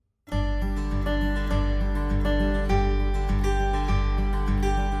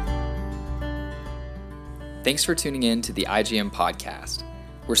Thanks for tuning in to the IGM podcast.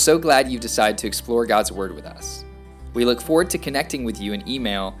 We're so glad you've decided to explore God's Word with us. We look forward to connecting with you in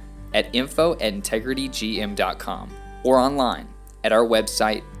email at info@integritygm.com or online at our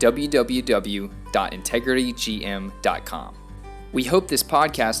website www.integritygm.com. We hope this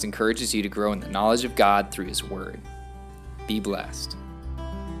podcast encourages you to grow in the knowledge of God through His Word. Be blessed.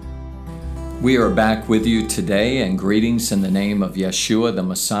 We are back with you today, and greetings in the name of Yeshua the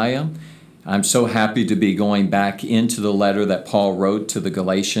Messiah. I'm so happy to be going back into the letter that Paul wrote to the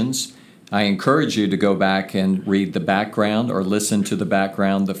Galatians. I encourage you to go back and read the background or listen to the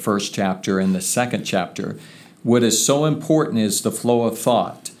background, the first chapter and the second chapter. What is so important is the flow of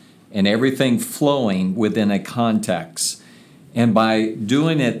thought and everything flowing within a context. And by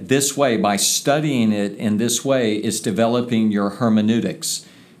doing it this way, by studying it in this way, is developing your hermeneutics.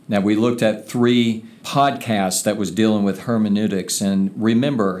 Now, we looked at 3 podcasts that was dealing with hermeneutics, and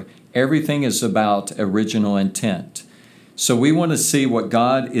remember, everything is about original intent. So we want to see what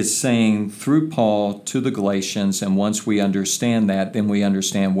God is saying through Paul to the Galatians, and once we understand that, then we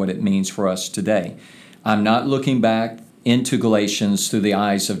understand what it means for us today. I'm not looking back into Galatians through the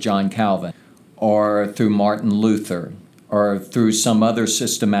eyes of John Calvin, or through Martin Luther, or through some other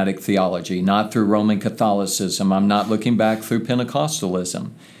systematic theology, not through Roman Catholicism. I'm not looking back through Pentecostalism.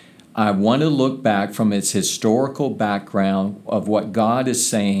 I want to look back from its historical background of what God is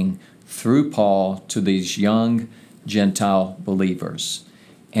saying through Paul to these young Gentile believers.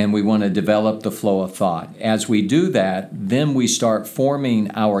 And we want to develop the flow of thought. As we do that, then we start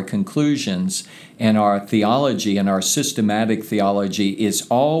forming our conclusions, and our theology and our systematic theology is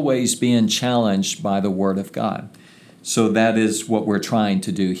always being challenged by the Word of God. So that is what we're trying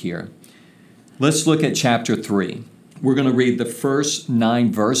to do here. Let's look at chapter 3. We're going to read the first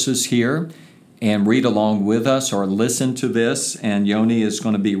 9 verses here and read along with us or listen to this. And Yoni is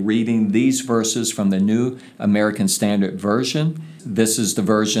going to be reading these verses from the New American Standard Version. This is the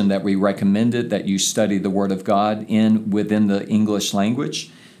version that we recommended that you study the Word of God within the English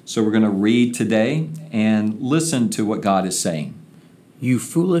language. So we're going to read today and listen to what God is saying. You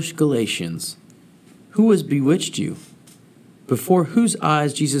foolish Galatians, who has bewitched you? Before whose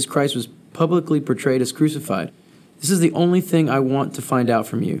eyes Jesus Christ was publicly portrayed as crucified? This is the only thing I want to find out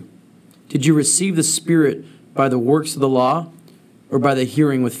from you. Did you receive the Spirit by the works of the law or by the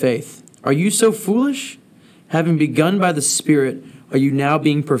hearing with faith? Are you so foolish? Having begun by the Spirit, are you now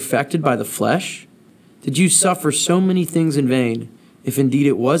being perfected by the flesh? Did you suffer so many things in vain, if indeed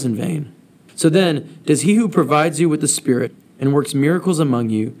it was in vain? So then, does he who provides you with the Spirit and works miracles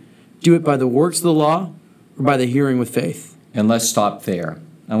among you do it by the works of the law or by the hearing with faith? And let's stop there.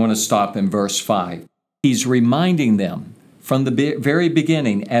 I want to stop in verse 5. He's reminding them from the very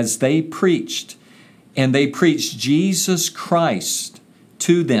beginning as they preached, and they preached Jesus Christ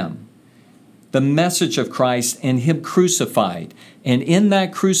to them, the message of Christ and Him crucified. And in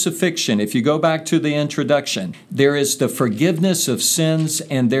that crucifixion, if you go back to the introduction, there is the forgiveness of sins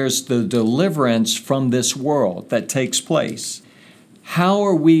and there's the deliverance from this world that takes place. How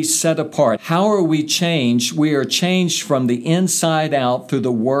are we set apart? How are we changed? We are changed from the inside out through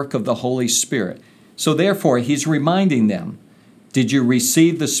the work of the Holy Spirit. So therefore, he's reminding them, did you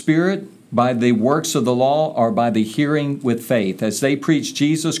receive the Spirit by the works of the law or by the hearing with faith? As they preached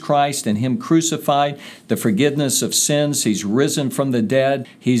Jesus Christ and Him crucified, the forgiveness of sins, He's risen from the dead,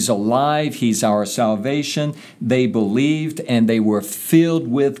 He's alive, He's our salvation. They believed and they were filled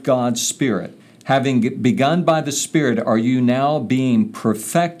with God's Spirit. Having begun by the Spirit, are you now being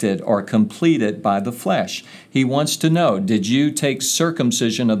perfected or completed by the flesh? He wants to know, did you take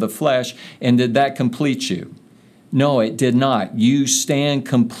circumcision of the flesh and did that complete you? No, it did not. You stand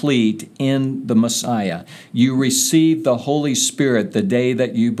complete in the Messiah. You received the Holy Spirit the day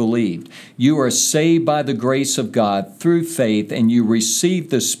that you believed. You are saved by the grace of God through faith, and you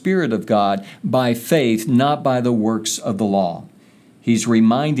received the Spirit of God by faith, not by the works of the law. He's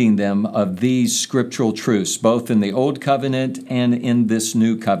reminding them of these scriptural truths, both in the Old Covenant and in this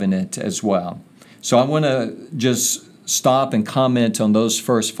New Covenant as well. So I want to just stop and comment on those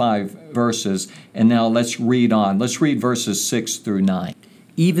first 5 verses, and now let's read on. Let's read verses 6 through 9.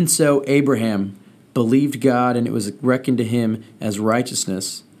 Even so, Abraham believed God, and it was reckoned to him as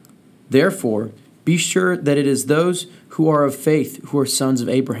righteousness. Therefore, be sure that it is those who are of faith who are sons of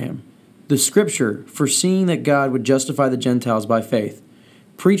Abraham. The Scripture, foreseeing that God would justify the Gentiles by faith,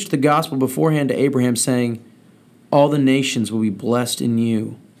 preached the gospel beforehand to Abraham, saying, all the nations will be blessed in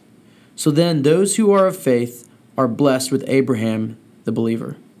you. So then those who are of faith are blessed with Abraham, the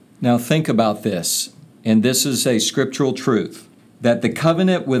believer. Now think about this, and this is a scriptural truth, that the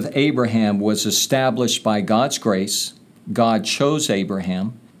covenant with Abraham was established by God's grace. God chose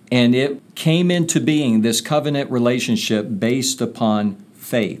Abraham, And it came into being, this covenant relationship, based upon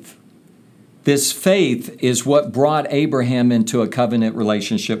faith. This faith is what brought Abraham into a covenant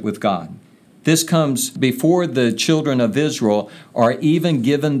relationship with God. This comes before the children of Israel are even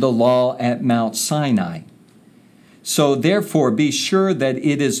given the law at Mount Sinai. So therefore, be sure that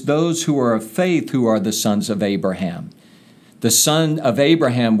it is those who are of faith who are the sons of Abraham. The son of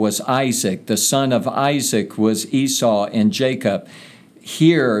Abraham was Isaac. The son of Isaac was Esau and Jacob.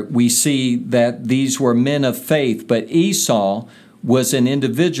 Here we see that these were men of faith, but Esau was an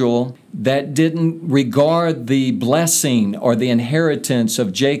individual that didn't regard the blessing or the inheritance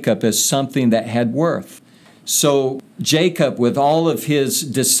of Jacob as something that had worth. So Jacob, with all of his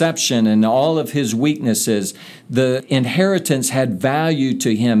deception and all of his weaknesses, the inheritance had value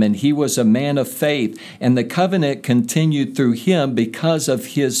to him, and he was a man of faith, and the covenant continued through him because of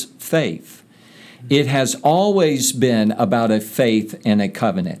his faith. It has always been about a faith and a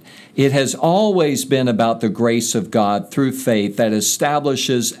covenant. It has always been about the grace of God through faith that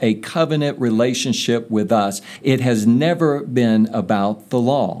establishes a covenant relationship with us. It has never been about the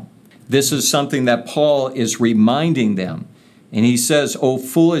law. This is something that Paul is reminding them. And he says, "O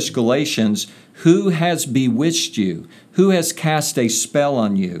foolish Galatians, who has bewitched you? Who has cast a spell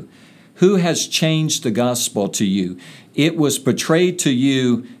on you? Who has changed the gospel to you? It was betrayed to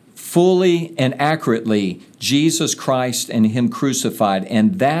you fully and accurately, Jesus Christ and Him crucified,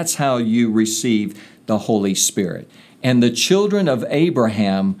 and that's how you receive the Holy Spirit. And the children of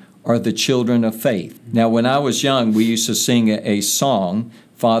Abraham are the children of faith." Now, when I was young, we used to sing a song,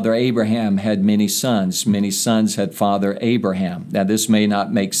 Father Abraham had many sons had Father Abraham. Now, this may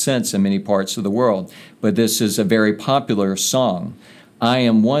not make sense in many parts of the world, but this is a very popular song. I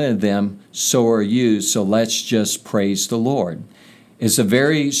am one of them, so are you, so let's just praise the Lord. It's a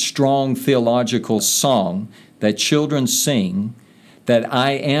very strong theological song that children sing, that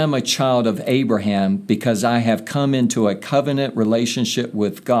I am a child of Abraham because I have come into a covenant relationship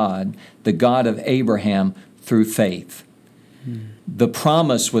with God, the God of Abraham, through faith. The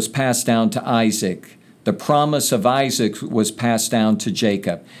promise was passed down to Isaac. The promise of Isaac was passed down to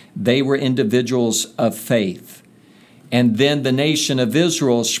Jacob. They were individuals of faith. And then the nation of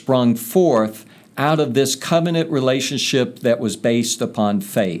Israel sprung forth out of this covenant relationship that was based upon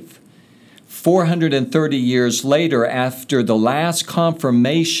faith. 430 years later, after the last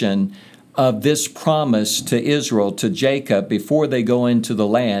confirmation of this promise to Israel, to Jacob, before they go into the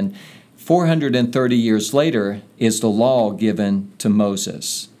land, 430 years later is the law given to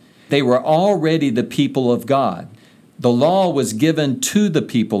Moses. They were already the people of God. The law was given to the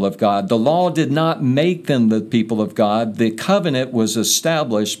people of God. The law did not make them the people of God. The covenant was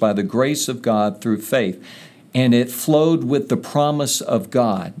established by the grace of God through faith, and it flowed with the promise of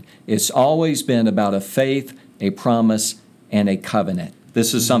God. It's always been about a faith, a promise, and a covenant.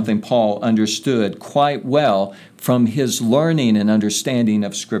 This is something Paul understood quite well from his learning and understanding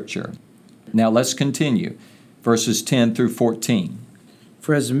of Scripture. Now let's continue. Verses 10 through 14.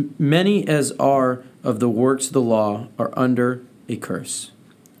 For as many as are of the works of the law are under a curse.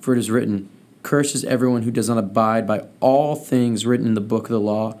 For it is written, "Cursed is everyone who does not abide by all things written in the book of the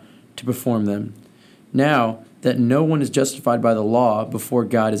law to perform them." Now that no one is justified by the law before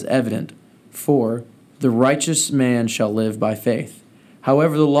God is evident, for the righteous man shall live by faith.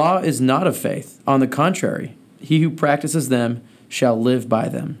 However, the law is not of faith. On the contrary, he who practices them shall live by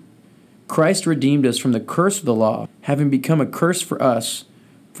them. Christ redeemed us from the curse of the law, having become a curse for us.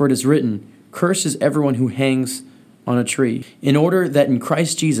 For it is written, "Cursed is everyone who hangs on a tree," in order that in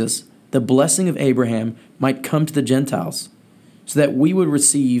Christ Jesus the blessing of Abraham might come to the Gentiles, so that we would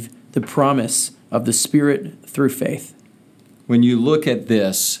receive the promise of the Spirit through faith. When you look at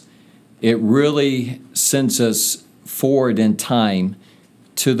this, it really sends us forward in time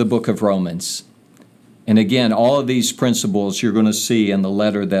to the book of Romans. And again, all of these principles you're going to see in the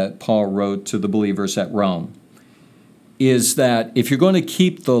letter that Paul wrote to the believers at Rome, is that if you're going to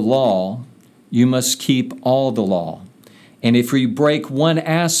keep the law, you must keep all the law. And if you break one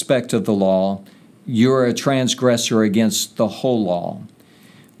aspect of the law, you're a transgressor against the whole law.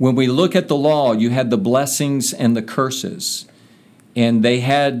 When we look at the law, you had the blessings and the curses. And they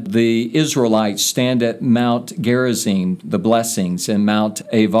had the Israelites stand at Mount Gerizim, the blessings, and Mount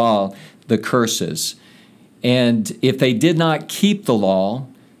Ebal, the curses. And if they did not keep the law,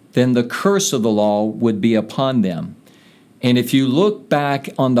 then the curse of the law would be upon them. And if you look back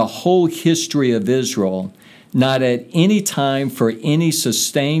on the whole history of Israel, not at any time for any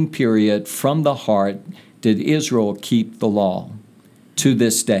sustained period from the heart did Israel keep the law to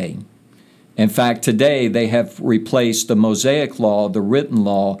this day. In fact, today they have replaced the Mosaic law, the written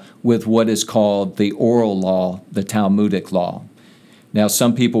law, with what is called the oral law, the Talmudic law. Now,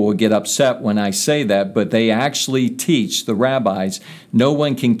 some people will get upset when I say that, but they actually teach, the rabbis, no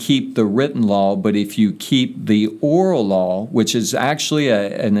one can keep the written law, but if you keep the oral law, which is actually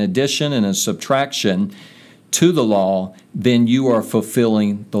an addition and a subtraction to the law, then you are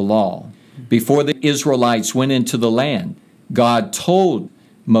fulfilling the law. Before the Israelites went into the land, God told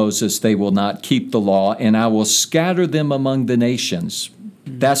Moses they will not keep the law, and I will scatter them among the nations.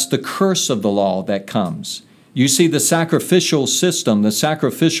 That's the curse of the law that comes. You see, the sacrificial system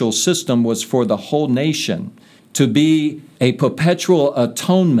was for the whole nation to be a perpetual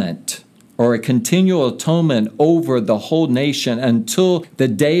atonement or a continual atonement over the whole nation until the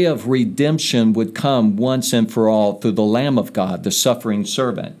day of redemption would come once and for all through the Lamb of God, the suffering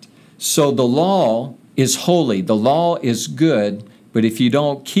servant. So the law is holy, the law is good, but if you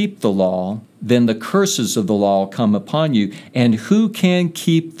don't keep the law, then the curses of the law come upon you. And who can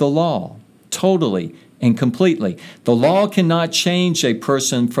keep the law? Totally and completely. The law cannot change a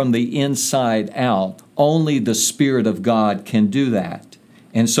person from the inside out. Only the Spirit of God can do that.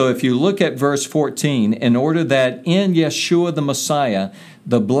 And so if you look at verse 14, in order that in Yeshua the Messiah,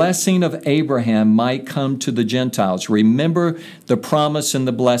 the blessing of Abraham might come to the Gentiles. Remember the promise and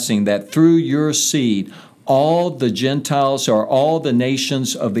the blessing that through your seed, all the Gentiles or all the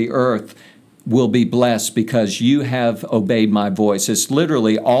nations of the earth will be blessed because you have obeyed my voice. It's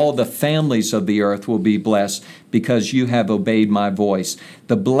literally all the families of the earth will be blessed because you have obeyed my voice.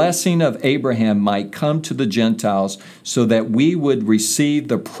 The blessing of Abraham might come to the Gentiles so that we would receive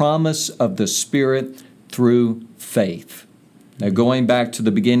the promise of the Spirit through faith. Now, going back to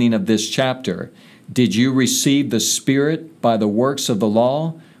the beginning of this chapter, did you receive the Spirit by the works of the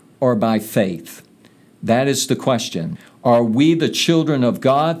law or by faith? That is the question. Are we the children of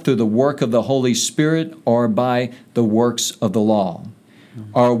God through the work of the Holy Spirit or by the works of the law?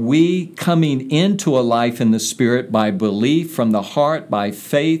 Are we coming into a life in the Spirit by belief from the heart, by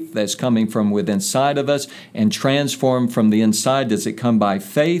faith that's coming from within inside of us and transformed from the inside? Does it come by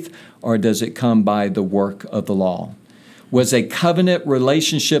faith or does it come by the work of the law? Was a covenant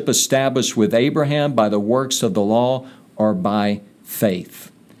relationship established with Abraham by the works of the law or by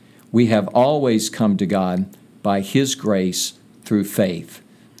faith? We have always come to God by His grace through faith.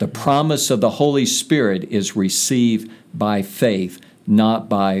 The promise of the Holy Spirit is received by faith, not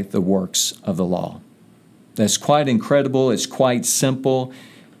by the works of the law. That's quite incredible. It's quite simple.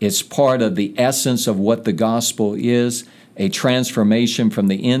 It's part of the essence of what the gospel is, a transformation from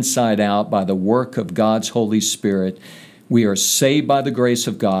the inside out by the work of God's Holy Spirit. We are saved by the grace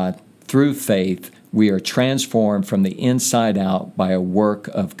of God through faith. We are transformed from the inside out by a work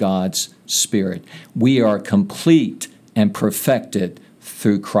of God's Spirit. We are complete and perfected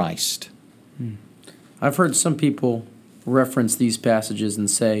through Christ. I've heard some people reference these passages and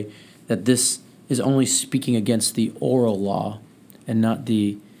say that this is only speaking against the oral law and not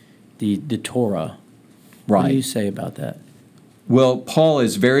the Torah. Right. What do you say about that? Well, Paul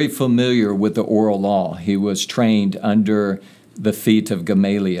is very familiar with the oral law. He was trained under the feet of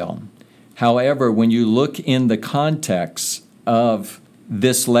Gamaliel. However, when you look in the context of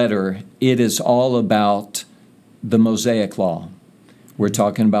this letter, it is all about the Mosaic law. We're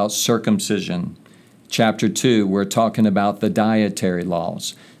talking about circumcision. Chapter 2, we're talking about the dietary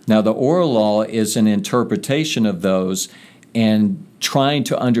laws. Now, the oral law is an interpretation of those and trying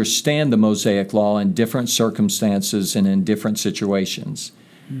to understand the Mosaic law in different circumstances and in different situations.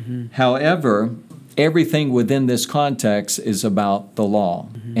 However, everything within this context is about the law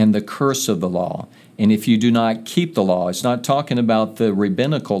and the curse of the law. And if you do not keep the law, it's not talking about the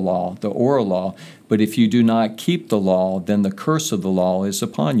rabbinical law, the oral law, but if you do not keep the law, then the curse of the law is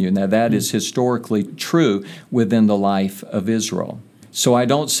upon you. Now, that is historically true within the life of Israel. So I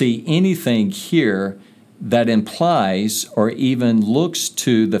don't see anything here that implies or even looks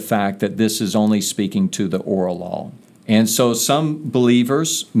to the fact that this is only speaking to the oral law. And so some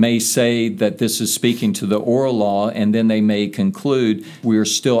believers may say that this is speaking to the oral law, and then they may conclude we're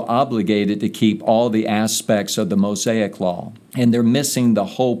still obligated to keep all the aspects of the Mosaic law. And they're missing the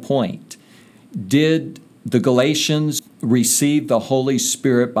whole point. Did the Galatians receive the Holy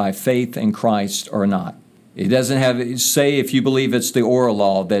Spirit by faith in Christ or not? It doesn't have, say if you believe it's the oral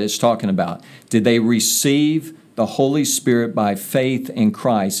law that it's talking about. Did they receive the Holy Spirit by faith in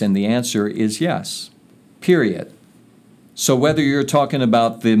Christ? And the answer is yes, period. So whether you're talking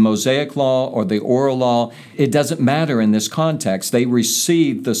about the Mosaic law or the oral law, it doesn't matter in this context. They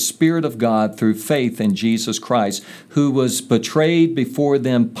received the Spirit of God through faith in Jesus Christ, who was betrayed before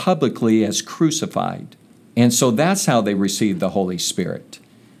them publicly as crucified. And so that's how they received the Holy Spirit.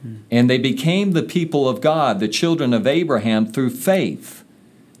 And they became the people of God, the children of Abraham, through faith,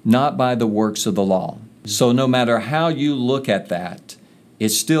 not by the works of the law. So no matter how you look at that, it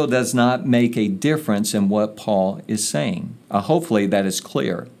still does not make a difference in what Paul is saying. Hopefully that is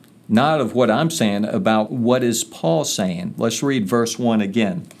clear. Not of what I'm saying, about what is Paul saying. Let's read verse 1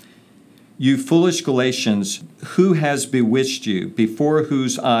 again. You foolish Galatians, who has bewitched you, before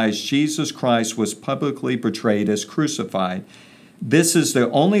whose eyes Jesus Christ was publicly portrayed as crucified? This is the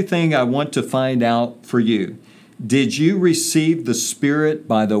only thing I want to find out for you. Did you receive the Spirit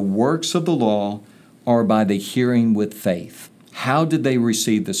by the works of the law or by the hearing with faith? How did they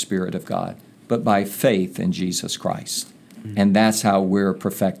receive the Spirit of God? But by faith in Jesus Christ. And that's how we're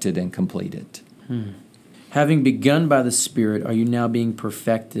perfected and completed. Having begun by the Spirit, are you now being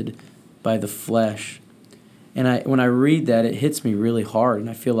perfected by the flesh? And when I read that, it hits me really hard, and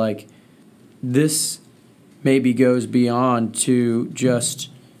I feel like this maybe goes beyond to just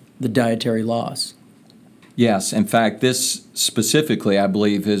the dietary laws. Yes, in fact, this specifically, I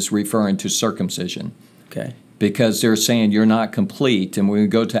believe, is referring to circumcision. Okay. Because they're saying you're not complete. And when we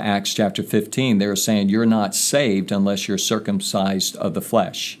go to Acts chapter 15, they're saying you're not saved unless you're circumcised of the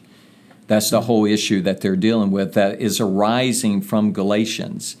flesh. That's the whole issue that they're dealing with that is arising from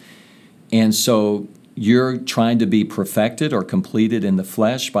Galatians. And so you're trying to be perfected or completed in the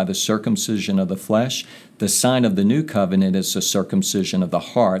flesh by the circumcision of the flesh. The sign of the new covenant is the circumcision of the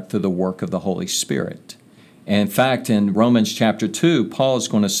heart through the work of the Holy Spirit. And in fact, in Romans chapter 2, Paul is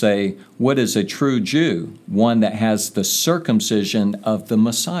going to say, what is a true Jew? One that has the circumcision of the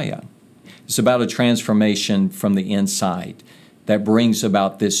Messiah. It's about a transformation from the inside that brings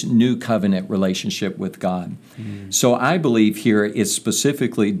about this new covenant relationship with God. So I believe here it's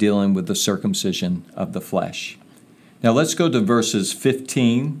specifically dealing with the circumcision of the flesh. Now let's go to verses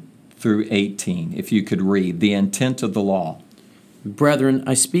 15 through 18, if you could read, the intent of the law. Brethren,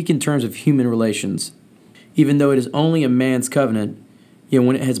 I speak in terms of human relations. Even though it is only a man's covenant, yet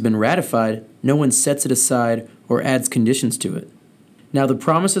when it has been ratified, no one sets it aside or adds conditions to it. Now the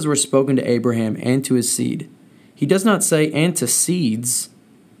promises were spoken to Abraham and to his seed. He does not say, and to seeds,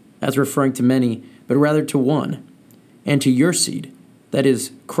 as referring to many, but rather to one, and to your seed, that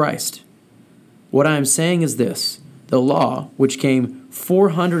is, Christ. What I am saying is this: the law, which came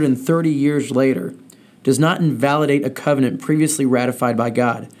 430 years later, does not invalidate a covenant previously ratified by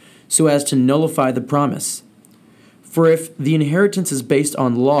God, so as to nullify the promise. For if the inheritance is based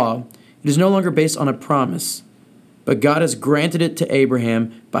on law, it is no longer based on a promise, but God has granted it to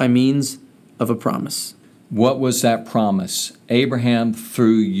Abraham by means of a promise. What was that promise? Abraham,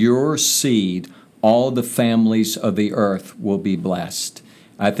 through your seed, all the families of the earth will be blessed.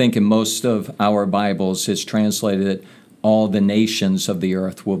 I think in most of our Bibles it's translated, all the nations of the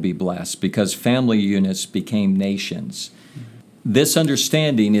earth will be blessed, because family units became nations. This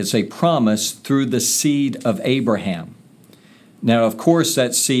understanding is a promise through the seed of Abraham. Now, of course,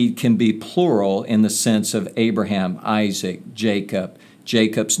 that seed can be plural in the sense of Abraham, Isaac, Jacob.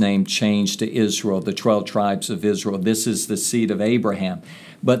 Jacob's name changed to Israel, the 12 tribes of Israel. This is the seed of Abraham.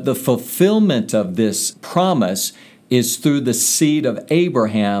 But the fulfillment of this promise is through the seed of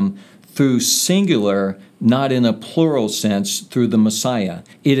Abraham, through singular, not in a plural sense, through the Messiah.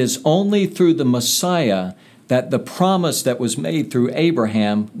 It is only through the Messiah that the promise that was made through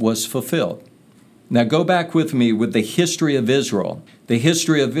Abraham was fulfilled. Now go back with me with the history of Israel. The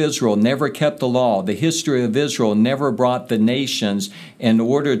history of Israel never kept the law. The history of Israel never brought the nations in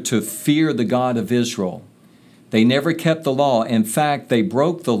order to fear the God of Israel. They never kept the law. In fact, they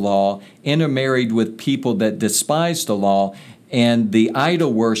broke the law, intermarried with people that despised the law, and the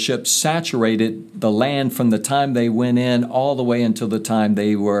idol worship saturated the land from the time they went in all the way until the time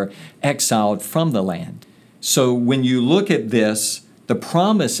they were exiled from the land. So when you look at this, the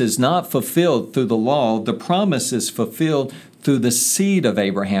promise is not fulfilled through the law. The promise is fulfilled through the seed of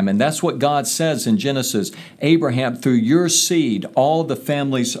Abraham. And that's what God says in Genesis. Abraham, through your seed, all the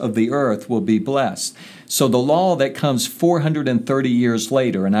families of the earth will be blessed. So the law that comes 430 years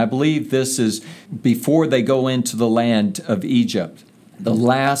later, and I believe this is before they go into the land of Egypt, the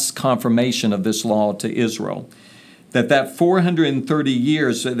last confirmation of this law to Israel, that 430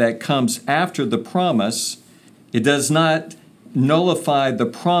 years that comes after the promise, it does not nullify the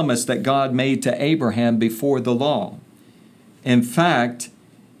promise that God made to Abraham before the law. In fact,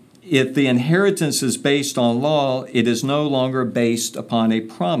 if the inheritance is based on law, it is no longer based upon a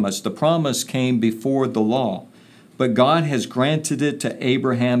promise. The promise came before the law, but God has granted it to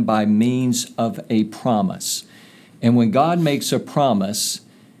Abraham by means of a promise. And when God makes a promise,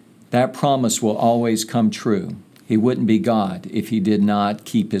 that promise will always come true. He wouldn't be God if he did not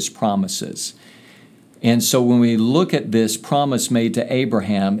keep his promises. And so when we look at this promise made to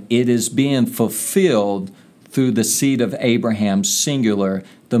Abraham, it is being fulfilled through the seed of Abraham, singular,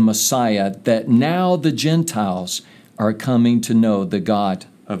 the Messiah, that now the Gentiles are coming to know the God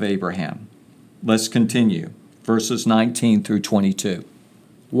of Abraham. Let's continue. Verses 19 through 22.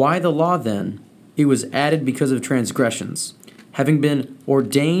 Why the law then? It was added because of transgressions, having been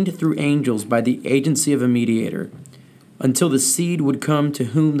ordained through angels by the agency of a mediator, until the seed would come to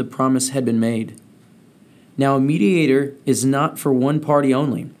whom the promise had been made. Now a mediator is not for one party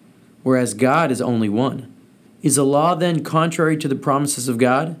only, whereas God is only one. Is the law then contrary to the promises of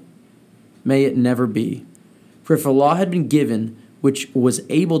God? May it never be. For if a law had been given which was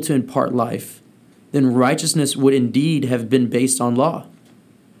able to impart life, then righteousness would indeed have been based on law.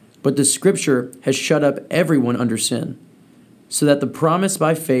 But the Scripture has shut up everyone under sin, so that the promise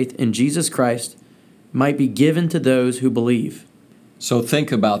by faith in Jesus Christ might be given to those who believe. So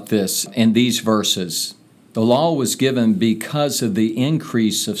think about this in these verses. The law was given because of the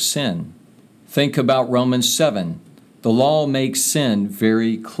increase of sin. Think about Romans 7. The law makes sin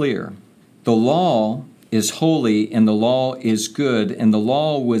very clear. The law is holy and the law is good, and the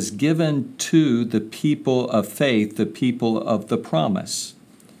law was given to the people of faith, the people of the promise.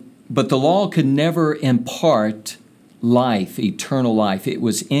 But the law could never impart life, eternal life. It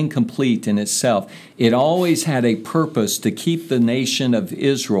was incomplete in itself. It always had a purpose to keep the nation of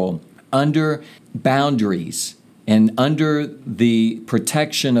Israel under boundaries and under the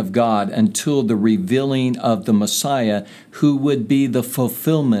protection of God until the revealing of the Messiah, who would be the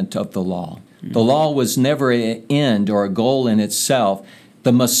fulfillment of the law. The law was never an end or a goal in itself.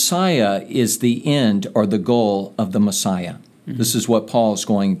 The Messiah is the end or the goal of the Messiah. This is what Paul's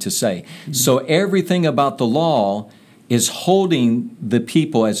going to say. So everything about the law is holding the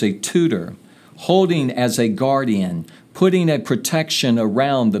people as a tutor, holding as a guardian, putting a protection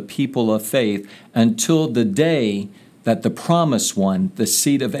around the people of faith until the day that the promised one, the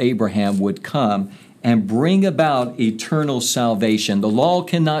seed of Abraham, would come and bring about eternal salvation. The law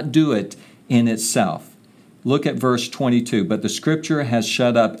cannot do it in itself. Look at verse 22. But the Scripture has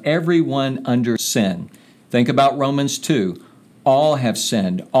shut up everyone under sin. Think about Romans 2. All have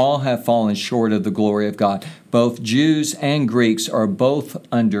sinned. All have fallen short of the glory of God. Both Jews and Greeks are both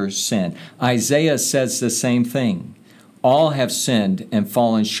under sin. Isaiah says the same thing. All have sinned and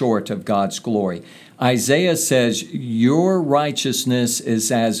fallen short of God's glory. Isaiah says, your righteousness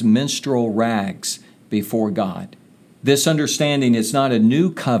is as menstrual rags before God. This understanding is not a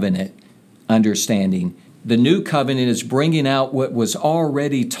new covenant understanding. The new covenant is bringing out what was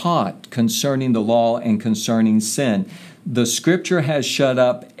already taught concerning the law and concerning sin. The Scripture has shut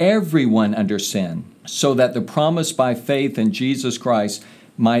up everyone under sin, so that the promise by faith in Jesus Christ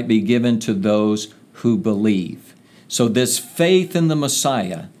might be given to those who believe. So this faith in the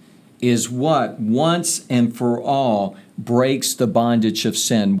Messiah is what once and for all breaks the bondage of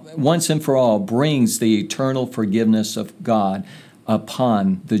sin, once and for all brings the eternal forgiveness of God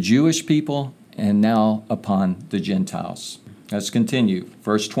upon the Jewish people and now upon the Gentiles. Let's continue.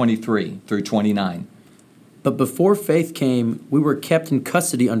 Verse 23 through 29. But before faith came, we were kept in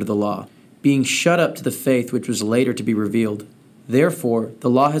custody under the law, being shut up to the faith which was later to be revealed. Therefore, the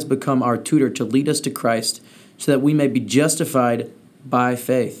law has become our tutor to lead us to Christ, so that we may be justified by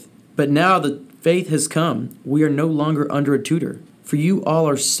faith. But now that faith has come, we are no longer under a tutor. For you all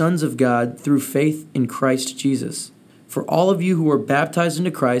are sons of God through faith in Christ Jesus. For all of you who are baptized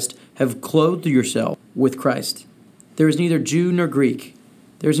into Christ have clothed yourself with Christ. There is neither Jew nor Greek.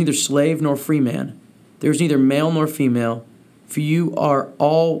 There is neither slave nor free man. There is neither male nor female, for you are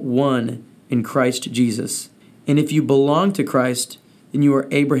all one in Christ Jesus. And if you belong to Christ, then you are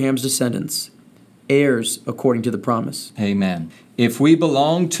Abraham's descendants, heirs according to the promise. Amen. If we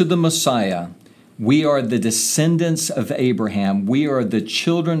belong to the Messiah, we are the descendants of Abraham. We are the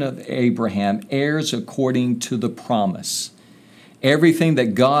children of Abraham, heirs according to the promise. Everything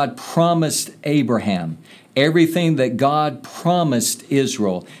that God promised Abraham, everything that God promised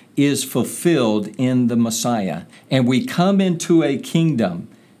Israel is fulfilled in the Messiah. And we come into a kingdom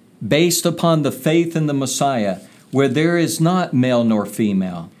based upon the faith in the Messiah where there is not male nor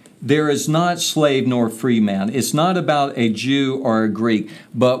female. There is not slave nor free man. It's not about a Jew or a Greek,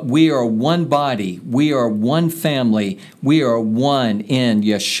 but we are one body. We are one family. We are one in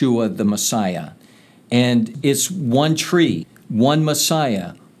Yeshua the Messiah. And it's one tree, one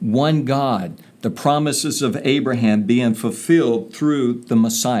Messiah, one God. The promises of Abraham being fulfilled through the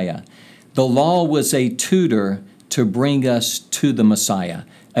Messiah. The law was a tutor to bring us to the Messiah.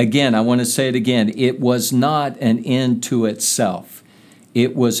 Again, I want to say it again. It was not an end to itself.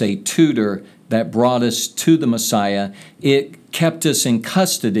 It was a tutor that brought us to the Messiah. It kept us in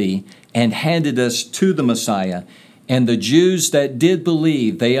custody and handed us to the Messiah. And the Jews that did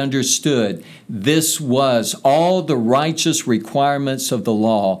believe, they understood this was all the righteous requirements of the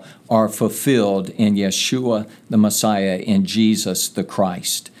law are fulfilled in Yeshua the Messiah, in Jesus the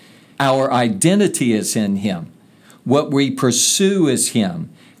Christ. Our identity is in Him. What we pursue is Him.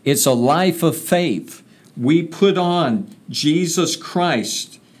 It's a life of faith. We put on Jesus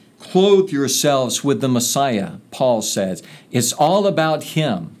Christ. Clothe yourselves with the Messiah, Paul says. It's all about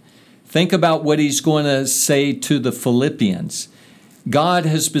Him. Think about what he's going to say to the Philippians. God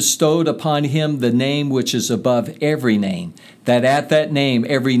has bestowed upon him the name which is above every name, that at that name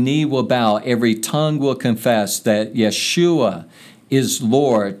every knee will bow, every tongue will confess that Yeshua is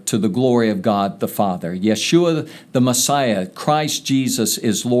Lord, to the glory of God the Father. Yeshua the Messiah, Christ Jesus,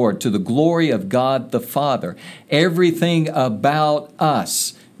 is Lord, to the glory of God the Father. Everything about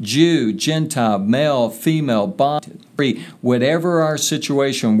us, Jew, Gentile, male, female, bond, free, whatever our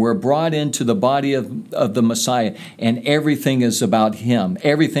situation, we're brought into the body of the Messiah, and everything is about Him.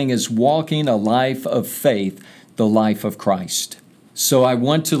 Everything is walking a life of faith, the life of Christ. So I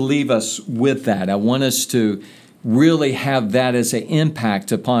want to leave us with that. I want us to really have that as an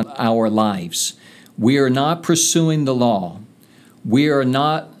impact upon our lives. We are not pursuing the law. We are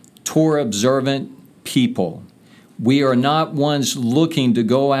not Torah observant people. We are not ones looking to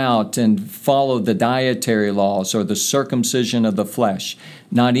go out and follow the dietary laws or the circumcision of the flesh.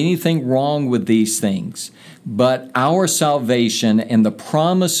 Not anything wrong with these things. But our salvation and the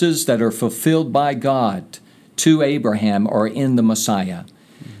promises that are fulfilled by God to Abraham are in the Messiah.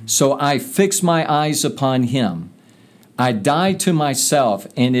 So I fix my eyes upon Him. I die to myself,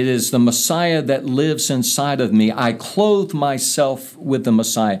 and it is the Messiah that lives inside of me. I clothe myself with the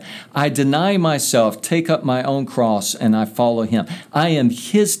Messiah. I deny myself, take up my own cross, and I follow Him. I am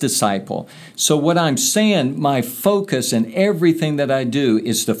His disciple. So what I'm saying, my focus in everything that I do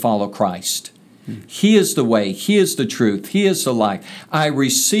is to follow Christ. He is the way. He is the truth. He is the life. I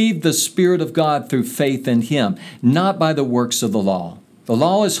receive the Spirit of God through faith in Him, not by the works of the law. The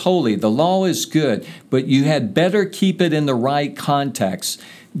law is holy. The law is good, but you had better keep it in the right context.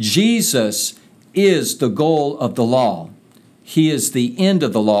 Jesus is the goal of the law. He is the end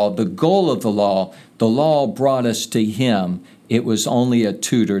of the law, the goal of the law. The law brought us to Him. It was only a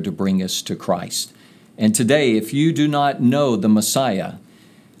tutor to bring us to Christ. And today, if you do not know the Messiah,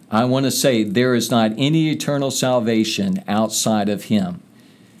 I want to say there is not any eternal salvation outside of Him.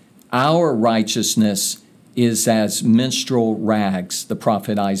 Our righteousness is as menstrual rags, the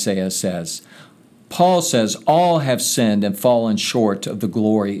prophet Isaiah says. Paul says, all have sinned and fallen short of the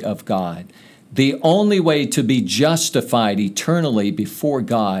glory of God. The only way to be justified eternally before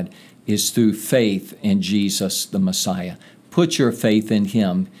God is through faith in Jesus the Messiah. Put your faith in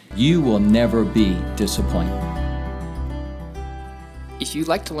Him. You will never be disappointed. If you'd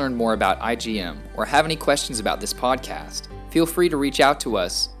like to learn more about IGM or have any questions about this podcast, feel free to reach out to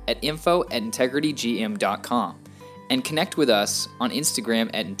us at info@integritygm.com and connect with us on Instagram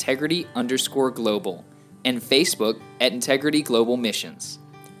at integrity_global and Facebook at Integrity Global Missions.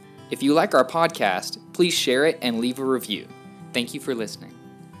 If you like our podcast, please share it and leave a review. Thank you for listening.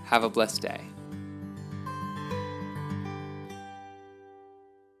 Have a blessed day.